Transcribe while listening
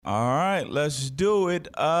All right, let's do it.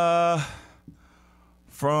 From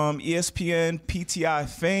ESPN PTI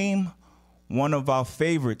fame, one of our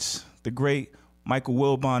favorites, the great Michael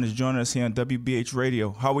Wilbon, is joining us here on WBH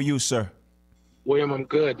Radio. How are you, sir? William, I'm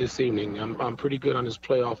good this evening. I'm pretty good on this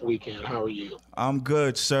playoff weekend. How are you? I'm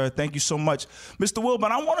good, sir. Thank you so much. Mr. Wilbon,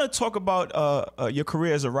 I want to talk about your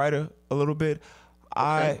career as a writer a little bit.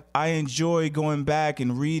 Okay. I enjoy going back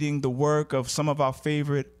and reading the work of some of our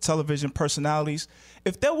favorite television personalities.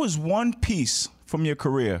 If there was one piece from your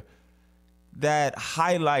career that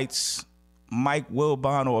highlights Mike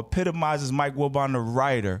Wilbon or epitomizes Mike Wilbon, the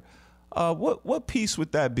writer, what piece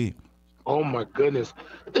would that be? Oh, my goodness.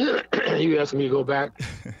 You asked me to go back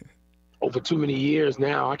over too many years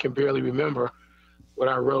now. I can barely remember what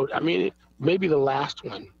I wrote. I mean, maybe the last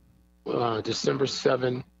one, December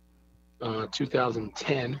 7,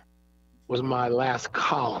 2010, was my last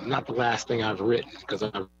column. Not the last thing I've written, because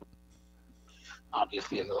I've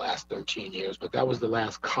obviously in the last 13 years, but that was the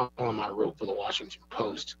last column I wrote for the Washington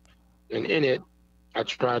Post. And in it, I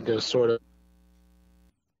tried to sort of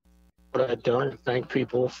what I'd done and thank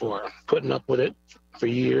people for putting up with it for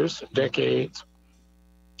years, decades.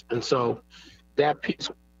 And so that piece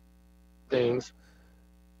of things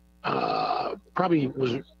probably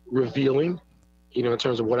was revealing, you know, in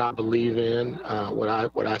terms of what I believe in, what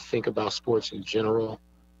I think about sports in general,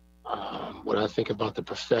 what I think about the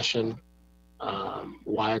profession,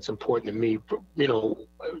 why it's important to me, you know,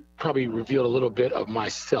 probably revealed a little bit of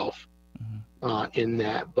myself in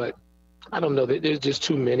that. But I don't know, there's just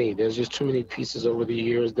too many. There's just too many pieces over the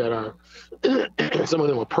years that are, some of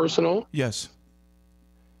them are personal. Yes.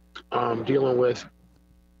 Dealing with,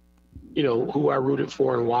 you know, who I rooted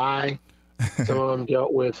for and why. Some of them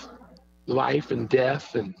dealt with life and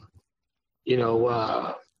death and, you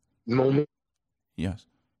know, moments. Yes.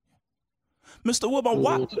 Mr.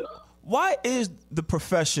 Wilbon, why is the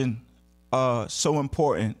profession so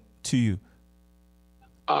important to you?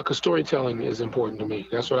 Because storytelling is important to me.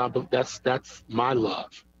 That's what that's my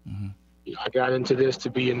love. Mm-hmm. You know, I got into this to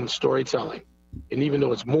be in storytelling, and even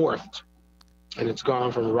though it's morphed and it's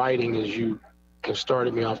gone from writing, as you have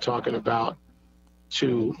started me off talking about,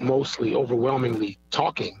 to mostly overwhelmingly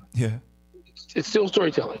talking. Yeah, it's still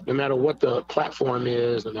storytelling. No matter what the platform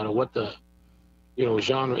is, no matter what the, you know,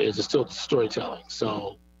 genre is, it's still storytelling.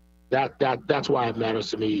 So that's why it matters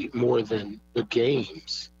to me more than the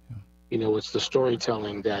games. You know, it's the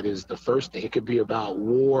storytelling that is the first thing. It could be about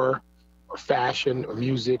war or fashion or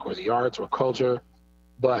music or the arts or culture,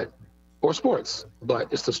 or sports,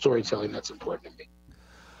 but it's the storytelling that's important to me.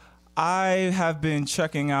 I have been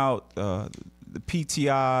checking out the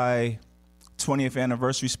PTI 20th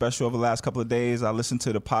anniversary special over the last couple of days. I listened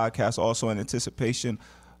to the podcast also in anticipation,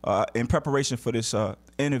 in preparation for this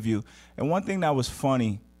interview. And one thing that was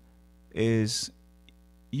funny is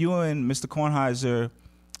you and Mr. Kornheiser,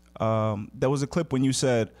 there was a clip when you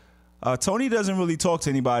said, Tony doesn't really talk to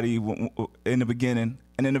anybody in the beginning.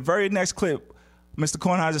 And in the very next clip, Mr.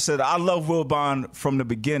 Kornheiser said, I love Wilbon from the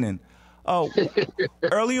beginning.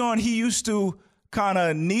 Early on, he used to kind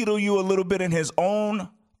of needle you a little bit in his own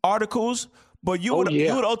articles, but you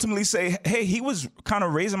would ultimately say, hey, he was kind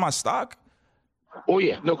of raising my stock. Oh,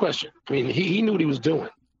 yeah, no question. I mean, he knew what he was doing.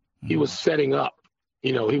 He was setting up,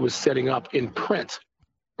 you know, he was setting up in print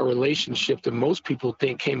a relationship that most people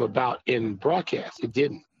think came about in broadcast. It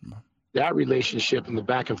didn't. That relationship and the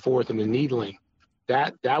back and forth and the needling,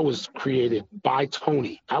 that was created by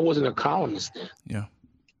Tony. I wasn't a columnist then. Yeah.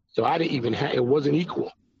 So I didn't even have, it wasn't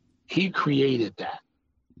equal. He created that.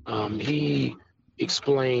 He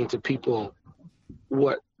explained to people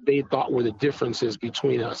what they thought were the differences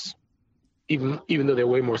between us, even though there are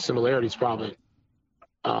way more similarities probably.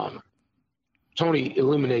 Tony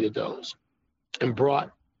illuminated those and brought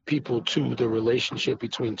people to the relationship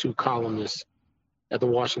between two columnists at the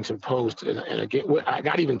Washington Post. And again, I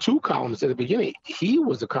got even two columnists at the beginning. He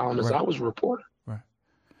was the columnist, right. I was a reporter. Right.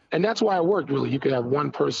 And that's why it worked, really. You could have one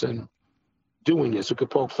person doing this who could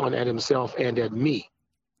poke fun at himself and at me.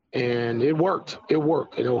 And it worked. It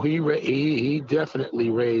worked. You know, he definitely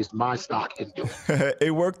raised my stock in doing it.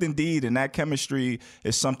 It worked indeed, and that chemistry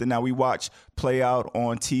is something that we watch play out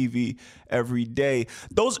on TV every day.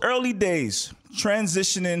 Those early days,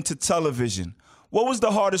 transitioning to television, what was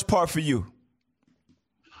the hardest part for you?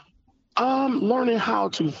 Learning how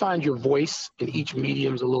to find your voice in each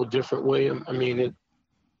medium is a little different way. I mean,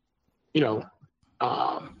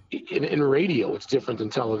 in radio, it's different than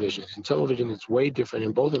television. In television, it's way different.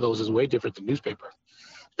 And both of those is way different than newspaper.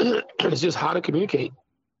 It's just how to communicate,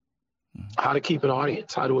 how to keep an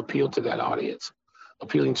audience, how to appeal to that audience.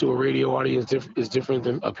 Appealing to a radio audience is different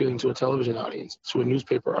than appealing to a television audience, to a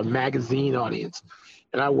newspaper, a magazine audience.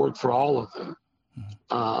 and I worked for all of them,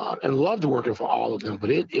 and loved working for all of them.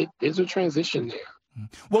 But it is a transition there.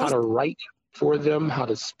 How to write for them, how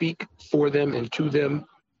to speak for them and to them,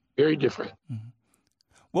 very different.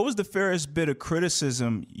 What was the fairest bit of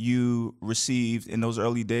criticism you received in those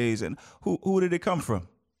early days, and who did it come from?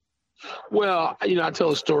 Well, I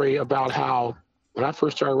tell a story about how when I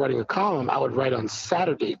first started writing a column, I would write on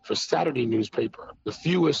Saturday for Saturday newspaper. The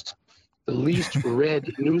least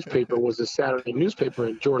read newspaper was the Saturday newspaper.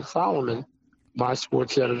 And George Solomon, my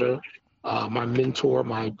sports editor, my mentor,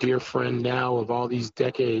 my dear friend now of all these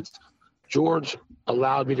decades, George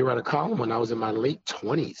allowed me to write a column when I was in my late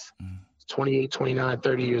 20s, 28, 29,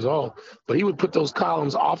 30 years old. But he would put those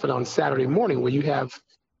columns often on Saturday morning where you have,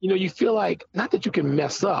 you feel like, not that you can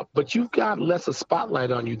mess up, but you've got less a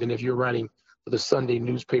spotlight on you than if you're writing for the Sunday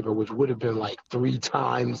newspaper, which would have been like 3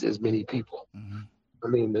 times as many people. I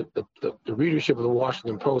mean, the readership of the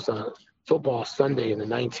Washington Post on Football Sunday in the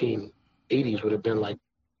 1980s would have been like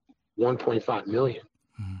 1.5 million.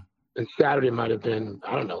 And Saturday might have been,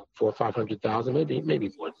 I don't know, 400,000 or 500,000, maybe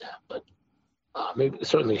more than that, but maybe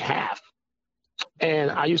certainly half. And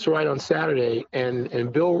I used to write on Saturday, and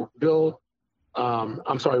Ralph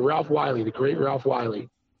Wiley, the great Ralph Wiley,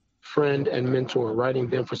 friend and mentor, writing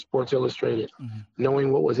then for Sports Illustrated,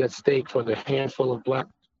 knowing what was at stake for the handful of black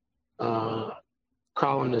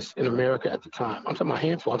columnists in America at the time. I'm talking about a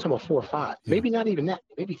handful. I'm talking about 4 or 5. Maybe not even that.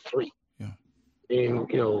 Maybe 3. And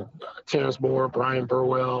Terrence Moore, Brian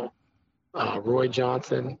Burwell, Roy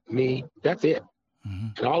Johnson, me. That's it.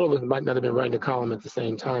 And all of us might not have been writing a column at the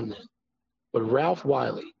same time then. But Ralph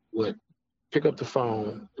Wiley would pick up the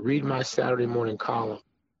phone, read my Saturday morning column,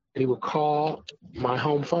 and he would call my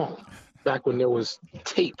home phone back when there was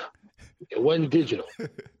tape. It wasn't digital.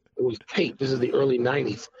 It was tape. This is the early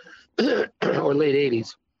 90s or late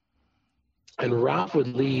 80s. And Ralph would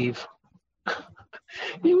leave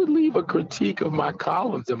a critique of my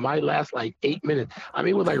columns that might last like 8 minutes. I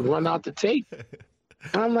mean, it would like run out the tape.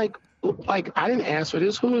 And I'm like, I didn't ask for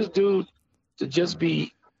this. Who is dude to just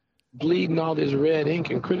be bleeding all this red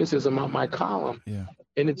ink and criticism on my column?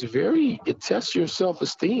 And it tests your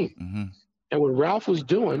self-esteem. And what Ralph was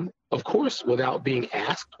doing, of course, without being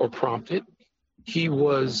asked or prompted, he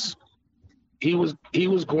was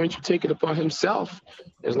going to take it upon himself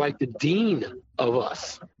as like the dean of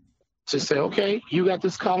us to say, okay, you got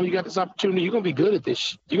this column, you got this opportunity, you're going to be good at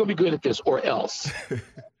this. You're going to be good at this or else.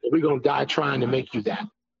 We're going to die trying to make you that.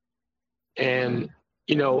 And,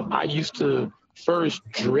 I used to first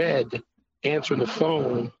dread answering the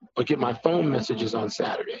phone or get my phone messages on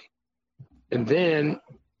Saturday. And then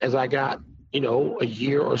as I got, a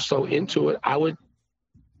year or so into it, I would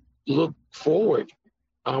look forward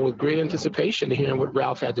with great anticipation to hearing what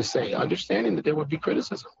Ralph had to say, understanding that there would be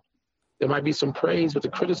criticism. There might be some praise, but the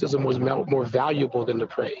criticism was more valuable than the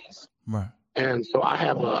praise. Right. And so I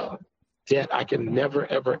have a debt I can never,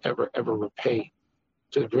 ever, ever, ever repay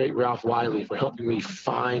to the great Ralph Wiley for helping me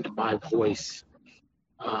find my voice,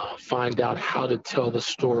 find out how to tell the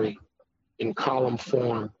story in column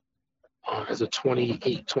form as a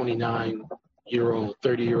 28, 29-year-old,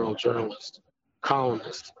 30-year-old journalist,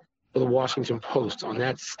 columnist for the Washington Post on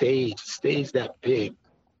that stage that big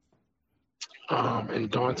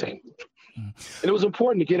and daunting. And it was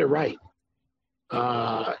important to get it right.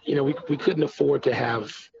 We couldn't afford to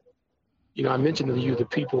have, I mentioned to you the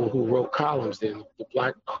people who wrote columns then, the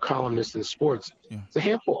black columnists in sports. It's a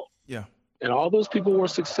handful. And all those people were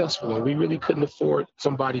successful, and we really couldn't afford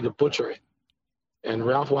somebody to butcher it. And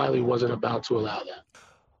Ralph Wiley wasn't about to allow that.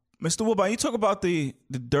 Mr. Wilbon, you talk about the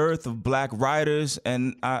dearth of black writers,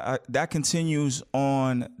 and that continues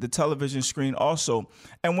on the television screen also.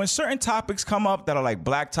 And when certain topics come up that are like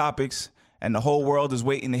black topics, and the whole world is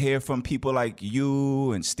waiting to hear from people like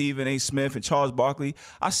you and Stephen A. Smith and Charles Barkley,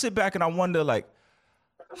 I sit back and I wonder, like,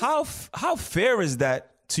 how fair is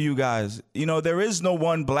that to you guys? There is no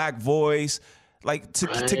one black voice. Like,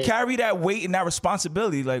 to carry that weight and that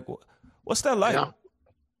responsibility, like, what's that like?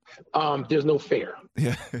 There's no fair.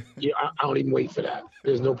 I don't even wait for that.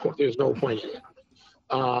 There's no point in it.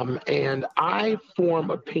 And I form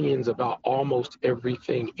opinions about almost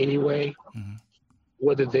everything anyway,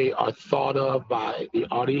 whether they are thought of by the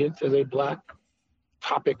audience as a black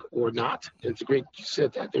topic or not. And it's great you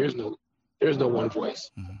said that. There's no one voice.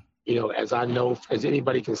 As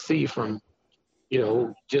anybody can see from,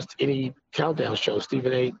 just any countdown show,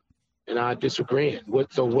 Stephen A. and I disagreeing.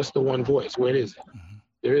 So what's the one voice? Where is it?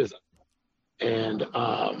 There isn't. And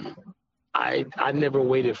I never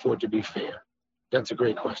waited for it to be fair. That's a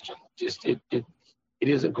great question. Just it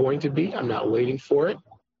isn't going to be. I'm not waiting for it.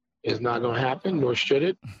 It's not going to happen, nor should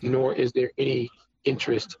it, nor is there any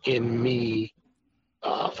interest in me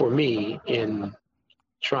for me in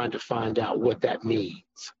trying to find out what that means.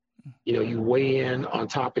 You know, you weigh in on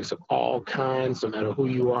topics of all kinds, no matter who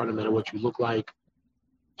you are, no matter what you look like.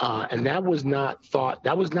 And that was not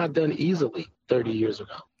done easily 30 years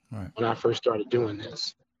ago, right, when I first started doing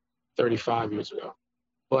this 35 years ago.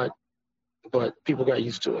 But people got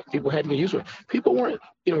used to it. People had to get used to it. People weren't,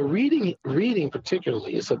 you know, reading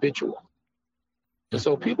particularly is habitual. And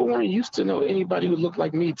so people weren't used to know anybody who looked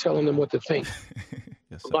like me telling them what to think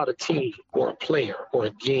yes, about a team or a player or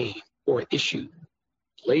a game or an issue,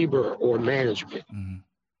 labor or management. mm-hmm.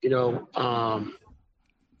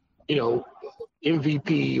 You know,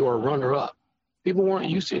 MVP or runner-up. People weren't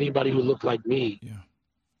used to anybody who looked like me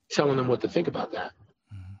telling them what to think about that.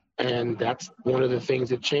 Mm-hmm. And that's one of the things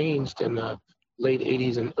that changed in the late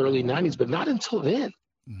 80s and early 90s, but not until then.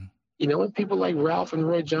 Mm-hmm. You know, and people like Ralph and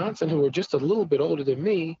Roy Johnson, who were just a little bit older than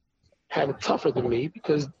me, had it tougher than me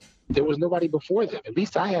because there was nobody before them. At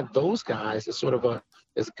least I had those guys as sort of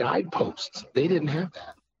as guideposts. They didn't have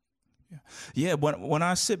that. Yeah, when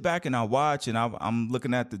I sit back and I watch and I'm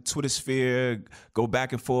looking at the Twitter sphere, go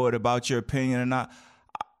back and forth about your opinion, and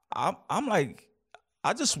I'm like,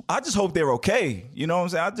 I just hope they're okay. You know what I'm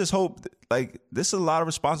saying? I just hope, like, this is a lot of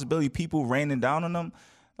responsibility, people raining down on them.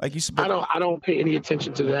 Like you said, I don't pay any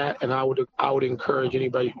attention to that, and I would encourage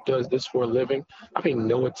anybody who does this for a living. I pay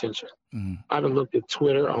no attention. Mm-hmm. I haven't looked at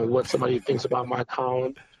Twitter on what somebody thinks about my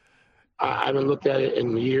column. I haven't looked at it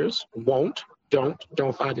in years. Don't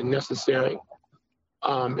find it necessary.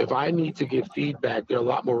 If I need to get feedback, there are a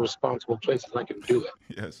lot more responsible places I can do it.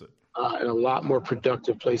 Yes, sir. And a lot more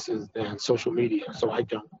productive places than social media. So I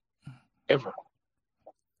don't ever.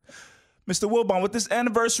 Mr. Wilbon, with this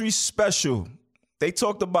anniversary special, they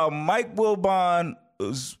talked about Mike Wilbon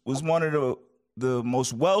was one of the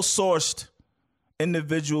most well-sourced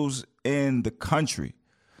individuals in the country.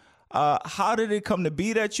 How did it come to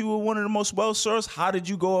be that you were one of the most well-sourced? How did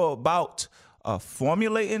you go about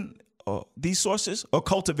formulating these sources, or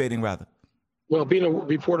cultivating, rather? Well, being a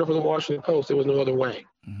reporter for the Washington Post, there was no other way.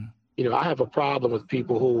 Mm-hmm. You know, I have a problem with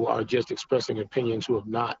people who are just expressing opinions who have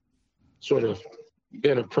not sort of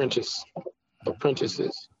been apprentices,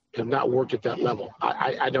 have not worked at that level.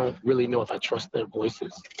 I don't really know if I trust their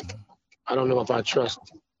voices. Mm-hmm. I don't know if I trust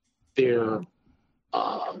their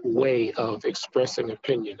way of expressing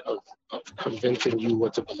opinion, of convincing you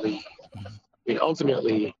what to believe. Mm-hmm. I mean,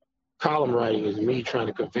 ultimately, column writing is me trying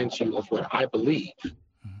to convince you of what I believe.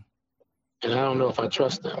 Mm-hmm. And I don't know if I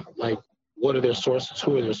trust them. Like, what are their sources?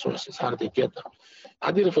 Who are their sources? How did they get them?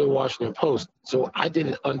 I did it for the Washington Post, so I did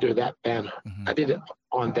it under that banner. Mm-hmm. I did it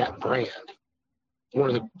on that brand, one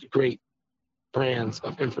of the great brands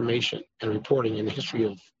of information and reporting in the history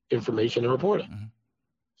of information and reporting.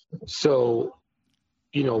 Mm-hmm. So,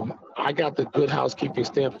 you know, I got the Good Housekeeping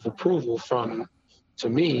stamp of approval from, to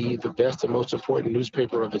me, the best and most important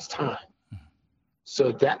newspaper of its time.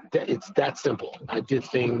 So that it's that simple. I did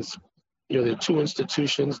things, you know, there are two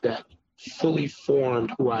institutions that fully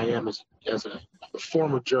formed who I am as a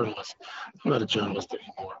former journalist. I'm not a journalist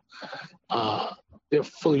anymore. They're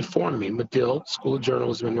fully formed me. Medill, School of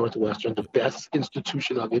Journalism in Northwestern, the best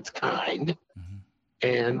institution of its kind, mm-hmm.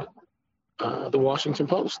 and the Washington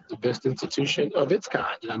Post, the best institution of its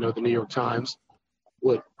kind. And I know the New York Times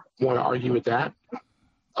would want to argue with that,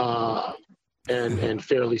 and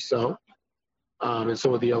fairly so. And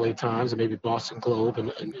so would the LA Times and maybe Boston Globe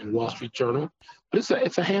and Wall Street Journal. But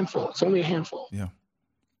it's a handful. It's only a handful. Yeah.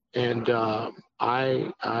 And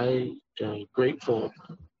I am grateful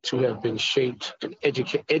to have been shaped and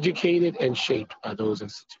educated and shaped by those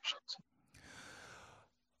institutions.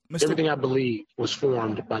 Everything I believe was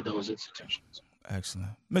formed by those institutions. Excellent.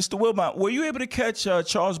 Mr. Wilbon, were you able to catch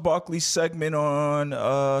Charles Barkley's segment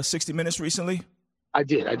on 60 Minutes recently? I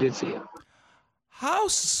did see it. How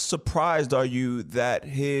surprised are you that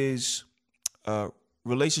his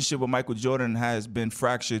relationship with Michael Jordan has been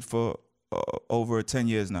fractured for over 10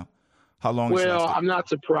 years now? How long? Well, I'm not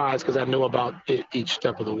surprised because I know about it each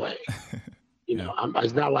step of the way. You know,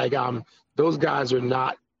 it's not like those guys are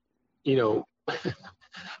not, you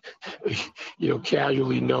know,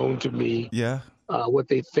 casually known to me. Yeah. What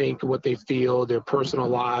they think, what they feel, their personal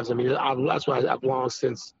lives. I mean, that's why I've long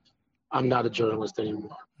since I'm not a journalist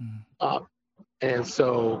anymore. Mm-hmm. And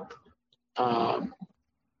so,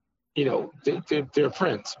 you know, they're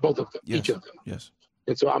friends, both of them, each of them. Yes.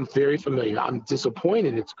 And so I'm very familiar. I'm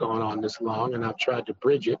disappointed it's gone on this long, and I've tried to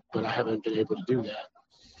bridge it, but I haven't been able to do that.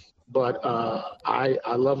 But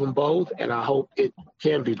I love them both, and I hope it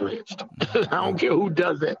can be bridged. I don't care who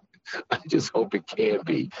does it. I just hope it can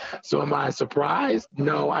be. So am I surprised?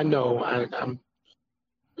 No, I know.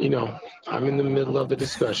 I'm in the middle of the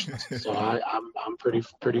discussions, so I'm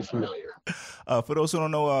pretty familiar. For those who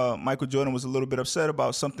don't know, Michael Jordan was a little bit upset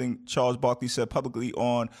about something Charles Barkley said publicly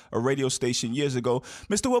on a radio station years ago.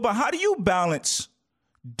 Mr. Wilbon, how do you balance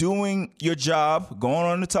doing your job, going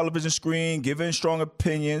on the television screen, giving strong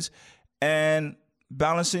opinions, and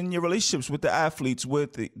balancing your relationships with the athletes,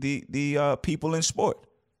 with the people in sport?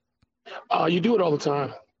 You do it all the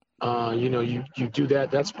time. You do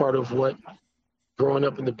that. That's part of what growing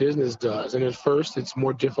up in the business does. And at first, it's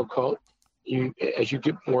more difficult. As you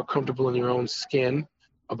get more comfortable in your own skin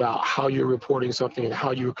about how you're reporting something and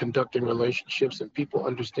how you're conducting relationships, and people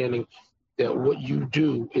understanding that what you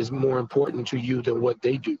do is more important to you than what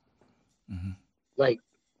they do. Mm-hmm. Like,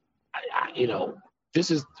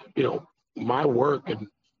 this is, my work and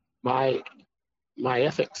my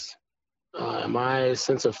ethics, my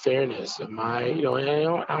sense of fairness, and I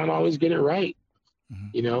don't always get it right.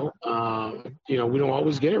 Mm-hmm. We don't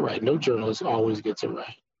always get it right. No journalist always gets it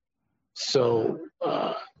right. So,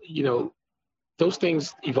 those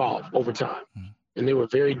things evolve over time. Mm-hmm. And they were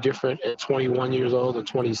very different at 21 years old and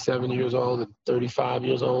 27 years old and 35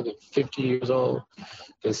 years old and 50 years old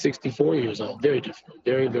and 64 years old. Very different,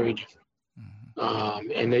 very, very different.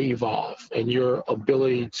 Mm-hmm. And they evolve, and your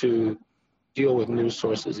ability to deal with news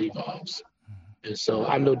sources evolves. Mm-hmm. And so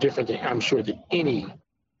I'm no different than, I'm sure, than any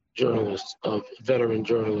journalist, veteran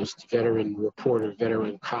reporter,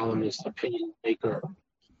 veteran columnist, opinion maker,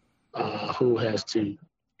 who has to,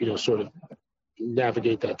 sort of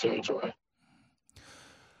navigate that territory.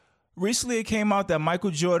 Recently, it came out that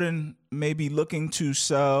Michael Jordan may be looking to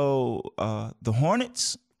sell the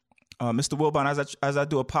Hornets. Mr. Wilbon, as I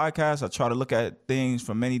do a podcast, I try to look at things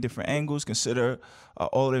from many different angles, consider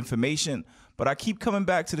all the information. But I keep coming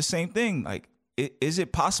back to the same thing. Like, is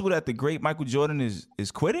it possible that the great Michael Jordan is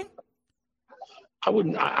quitting?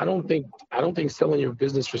 I don't think selling your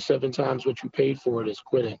business for 7 times what you paid for it is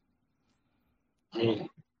quitting. I mean,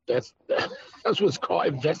 that's what's called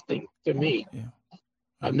investing to me. Yeah.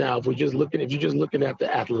 Now, if you're just looking at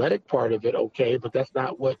the athletic part of it, okay, but that's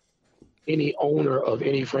not what any owner of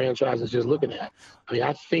any franchise is just looking at. I mean,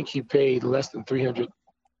 I think he paid less than $300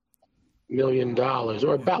 million,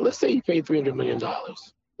 or about, let's say he paid $300 million.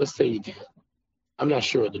 Let's say he did. I'm not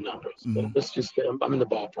sure of the numbers, but let's just say I'm in the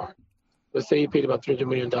ballpark. Let's say he paid about $300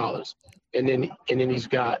 million, and then he's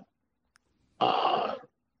got,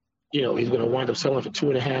 he's going to wind up selling for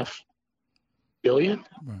 $2.5 billion.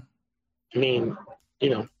 Right. I mean,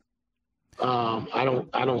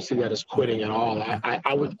 I don't see that as quitting at all.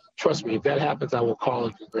 I would, trust me, if that happens, I will call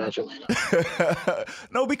and congratulate him.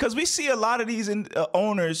 No, because we see a lot of these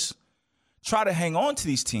owners try to hang on to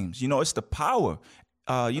these teams. It's the power.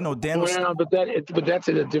 But that's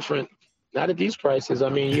at a different. Not at these prices. I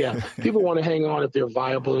mean, yeah, people want to hang on if they're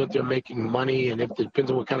viable, if they're making money, and if it depends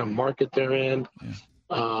on what kind of market they're in.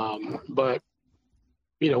 Yeah. But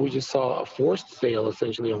we just saw a forced sale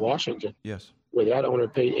essentially in Washington. Yes. Where that owner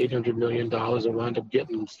paid $800 million and wound up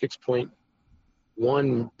getting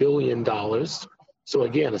 $6.1 billion. So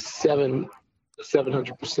again, a 700%,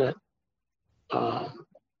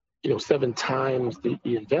 7 times the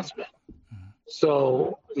investment. Mm-hmm.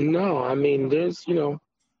 So no, I mean, there's,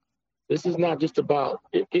 this is not just about,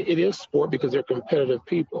 it is sport because they're competitive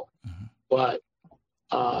people, mm-hmm. but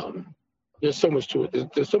there's so much to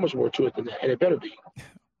it. There's so much more to it than that, and it better be.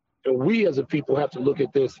 And we as a people have to look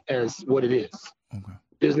at this as what it is. Okay.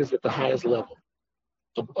 Business at the highest level,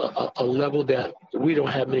 a level that we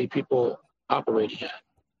don't have many people operating at.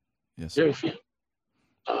 Yes. Very few.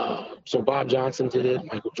 So Bob Johnson did it.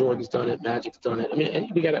 Michael Jordan's done it. Magic's done it. I mean,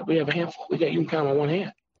 and we have a handful. You can count on one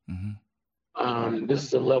hand. Mm-hmm. This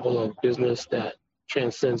is a level of business that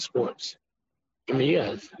transcends sports. I mean,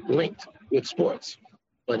 yeah, it's linked with sports,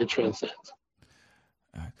 but it transcends.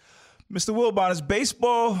 All right. Mr. Wilbon, is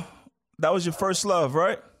baseball, that was your first love,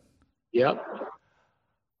 right? Yep.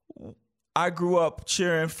 I grew up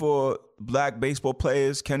cheering for black baseball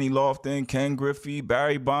players, Kenny Lofton, Ken Griffey,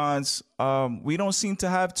 Barry Bonds. We don't seem to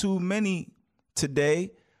have too many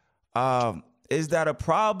today. Is that a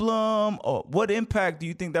problem? Or what impact do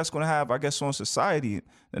you think that's going to have, I guess, on society in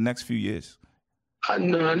the next few years?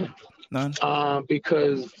 None.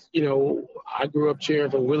 Because, I grew up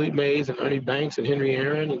cheering for Willie Mays and Ernie Banks and Henry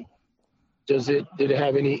Aaron. And did it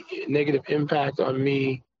have any negative impact on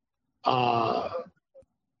me? No.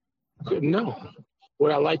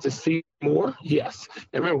 Would I like to see more? Yes.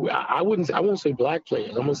 And remember, I won't say black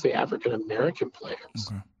players. I'm going to say African American players.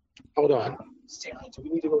 Okay. Hold on. Sarah, do we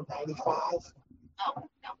need to go 95?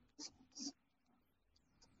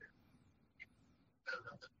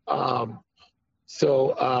 No.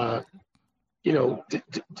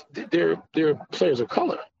 They're players of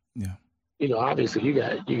color. Yeah. You know, obviously you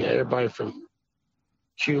got everybody from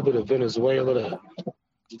Cuba to Venezuela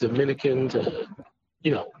to Dominican to,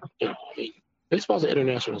 I mean, baseball's an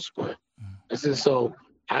international sport. So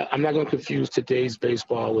I'm not going to confuse today's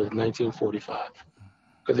baseball with 1945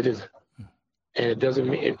 because it isn't. And it doesn't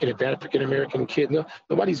mean, and if African-American kids,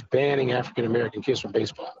 nobody's banning African-American kids from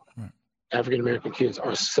baseball. Right. African-American kids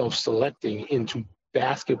are self-selecting into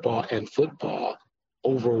basketball and football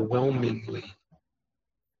overwhelmingly.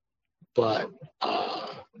 But,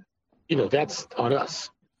 that's on us.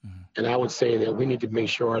 Mm-hmm. And I would say that we need to make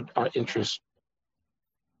sure our interests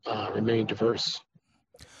remain diverse.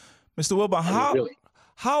 Mr. Wilbon,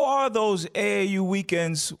 how are those AAU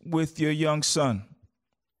weekends with your young son?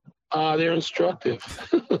 They're instructive.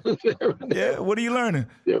 Yeah, what are you learning?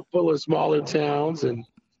 They're full of smaller towns and,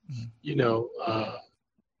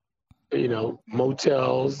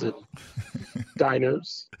 motels and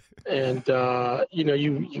diners. And,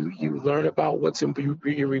 you learn about what's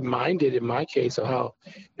you're reminded, in my case, of how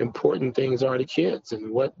important things are to kids and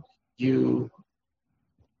what you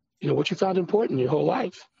found important your whole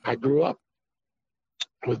life. I grew up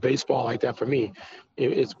with baseball like that for me.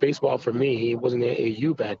 It's baseball for me. It wasn't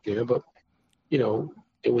AAU back then, but,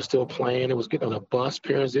 it was still playing. It was getting on a bus.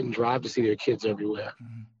 Parents didn't drive to see their kids everywhere.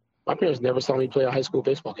 Mm-hmm. My parents never saw me play a high school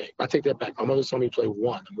baseball game. I take that back. My mother saw me play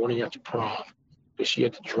one the morning after prom because she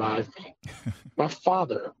had to drive me. My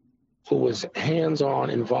father, who was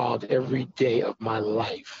hands-on involved every day of my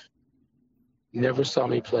life, never saw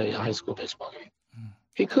me play a high school baseball game. Mm.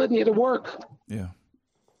 He couldn't. He had to work. Yeah.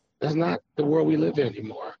 That's not the world we live in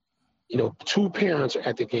anymore. Two parents are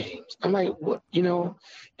at the games. I'm like, what,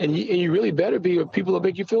 and you really better be, or people will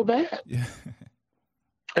make you feel bad. Yeah.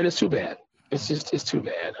 And it's too bad. It's too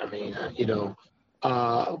bad. I mean,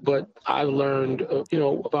 but I learned,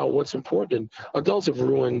 about what's important. Adults have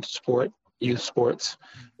ruined youth sports,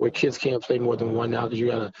 where kids can't play more than one now because you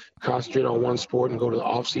got to concentrate on one sport and go to the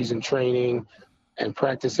off-season training and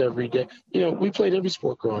practice every day. We played every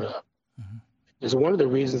sport growing up. Mm-hmm. It's one of the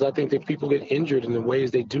reasons I think that people get injured in the ways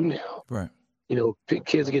they do now. Right.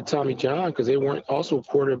 Kids get Tommy John because they weren't also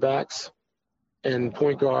quarterbacks and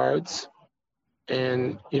point guards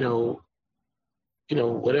and,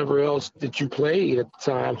 whatever else that you played at the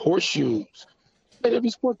time, horseshoes. Played every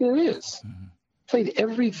sport there is. Mm-hmm. Played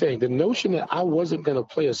everything. The notion that I wasn't going to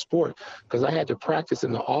play a sport because I had to practice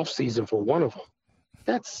in the off season for one of them,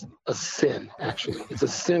 that's a sin, actually. It's a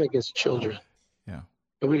sin against children. Yeah.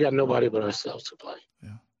 And we got nobody but ourselves to play.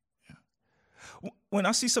 Yeah. When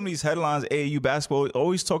I see some of these headlines, AAU basketball,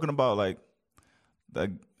 always talking about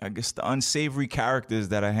the unsavory characters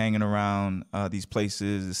that are hanging around these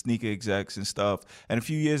places, the sneaker execs and stuff. And a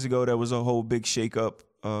few years ago, there was a whole big shakeup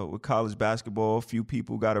with college basketball. A few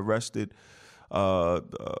people got arrested.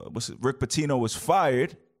 Rick Pitino was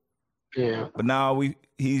fired. Yeah. But now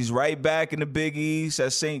he's right back in the Big East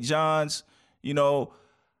at St. John's.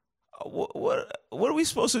 What are we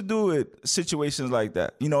supposed to do with situations like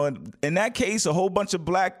that? In that case, a whole bunch of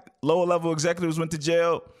black lower level executives went to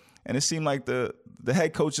jail, and it seemed like the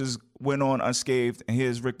head coaches went on unscathed. And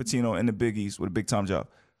here's Rick Pitino in the Big East with a big time job.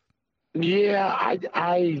 Yeah,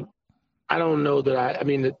 I don't know that I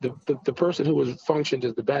mean the person who was functioned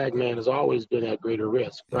as the bag man has always been at greater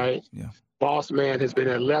risk, right? Yeah. Boss man has been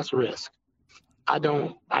at less risk. I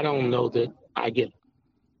don't know that I get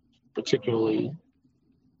particularly.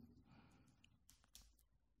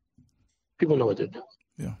 People know what they're doing.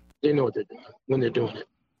 Yeah. They know what they're doing when they're doing it.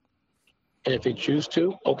 And if they choose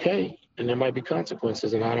to, okay. And there might be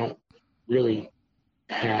consequences. And I don't really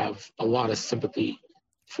have a lot of sympathy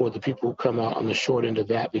for the people who come out on the short end of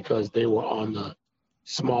that because they were on the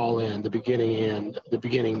small end, the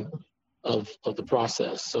beginning of the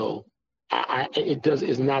process. So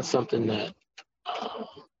it's not something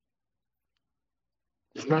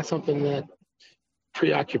that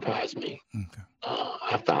preoccupies me. Okay.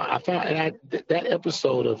 I found, and that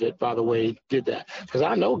episode of it, by the way, did that because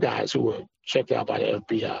I know guys who were checked out by the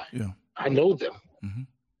FBI. Yeah, I know them. Mm-hmm.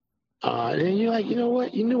 And then you're like, you know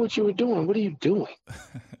what? You knew what you were doing. What are you doing?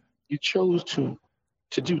 You chose to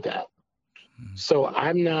do that. Mm-hmm. So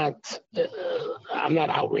I'm not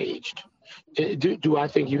outraged. Do I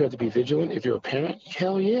think you have to be vigilant if you're a parent?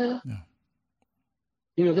 Hell yeah.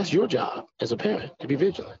 That's your job as a parent to be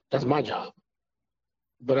vigilant. That's my job.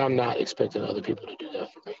 But I'm not expecting other people to do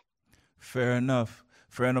that for me. Fair enough.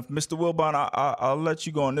 Mr. Wilbon, I'll let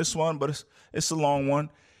you go on this one, but it's a long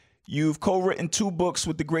one. You've co-written 2 books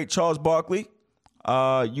with the great Charles Barkley.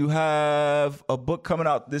 You have a book coming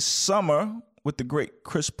out this summer with the great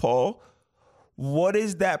Chris Paul. What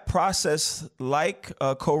is that process like,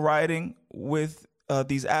 co-writing with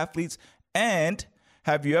these athletes? And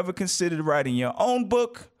Have you ever considered writing your own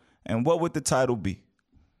book, and what would the title be?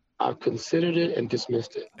 I've considered it and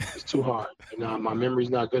dismissed it. It's too hard. My memory's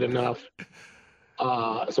not good enough.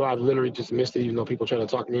 So I've literally dismissed it, even though people try to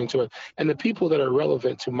talk me into it. And the people that are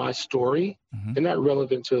relevant to my story, they're not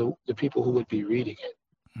relevant to the people who would be reading it.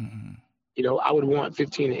 I would want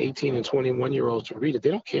 15, 18, and 21-year-olds to read it.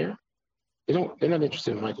 They don't care. They're not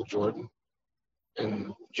interested in Michael Jordan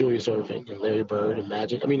and Julius Erving and Larry Bird and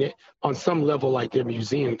Magic. I mean, on some level, like, they're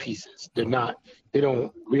museum pieces. They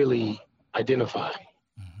don't really identify.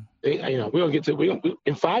 We don't get to,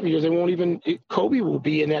 in 5 years, Kobe will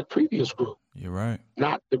be in that previous group. You're right.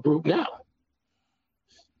 Not the group now.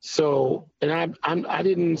 So, and I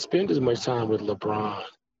didn't spend as much time with LeBron,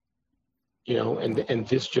 and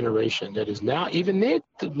this generation that is now, even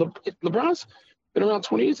LeBron's been around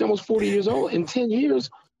 20 years, almost 40 years old. In 10 years,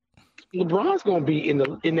 LeBron's going to be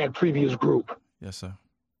in that previous group. Yes, sir.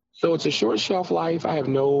 So it's a short shelf life. I have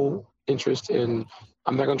no interest in,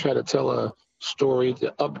 I'm not going to try to tell a story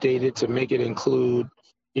to update it to make it include,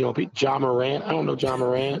 John Morant. I don't know John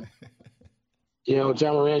Morant.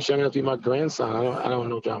 John Morant's young enough to be my grandson. I don't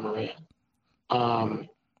know John Morant.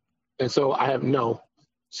 And so I have no.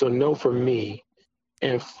 So no for me.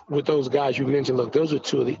 And with those guys you mentioned, look, those are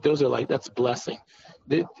two of those are like, that's a blessing.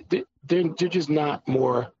 They're just not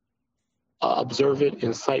more observant,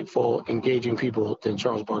 insightful, engaging people than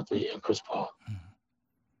Charles Barkley and Chris Paul.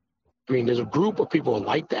 I mean, there's a group of people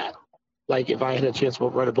like that. Like, if I had a chance to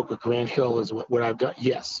write a book with Grant Hill, is what I've done.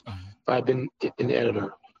 Yes. If I've been an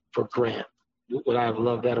editor for Grant, would I have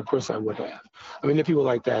loved that? Of course I would have. I mean, there are people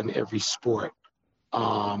like that in every sport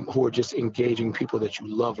who are just engaging people that you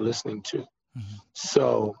love listening to.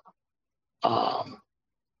 So, I'm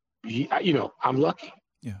lucky.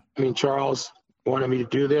 Yeah. I mean, Charles wanted me to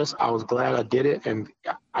do this. I was glad I did it, and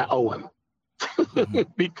I owe him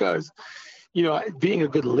because, being a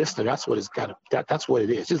good listener, that's what it's got to. That's what it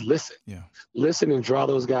is. Just listen. Yeah. Listen and draw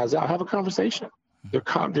those guys out. Have a conversation. They're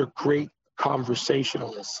great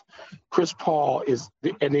conversationalists. Chris Paul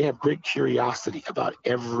and they have great curiosity about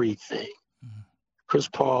everything. Chris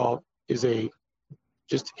Paul is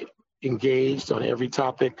just engaged on every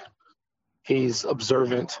topic. He's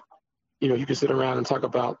observant. You can sit around and talk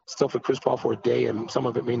about stuff with Chris Paul for a day, and some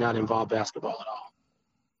of it may not involve basketball at all.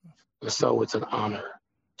 And so it's an honor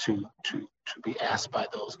to be asked by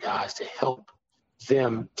those guys to help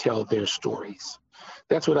them tell their stories.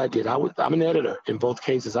 That's what I did. I'm an editor in both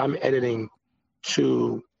cases. I'm editing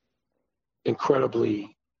two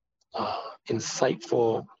incredibly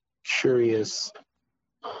insightful, curious,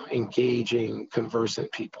 engaging,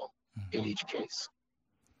 conversant people in each case.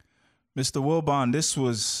 Mr. Wilbon, this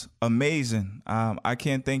was amazing. I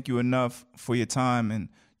can't thank you enough for your time and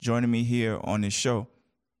joining me here on this show.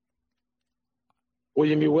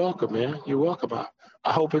 William, you're welcome, man. You're welcome. I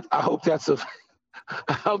hope that'll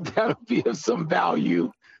be of some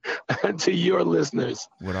value to your listeners.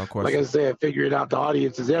 Without question. Like I said, figuring out the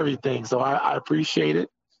audience is everything. So I appreciate it.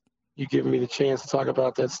 You giving me the chance to talk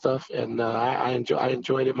about that stuff, and I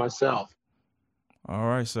enjoyed it myself. All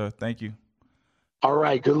right, sir. Thank you. All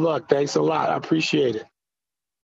right. Good luck. Thanks a lot. I appreciate it.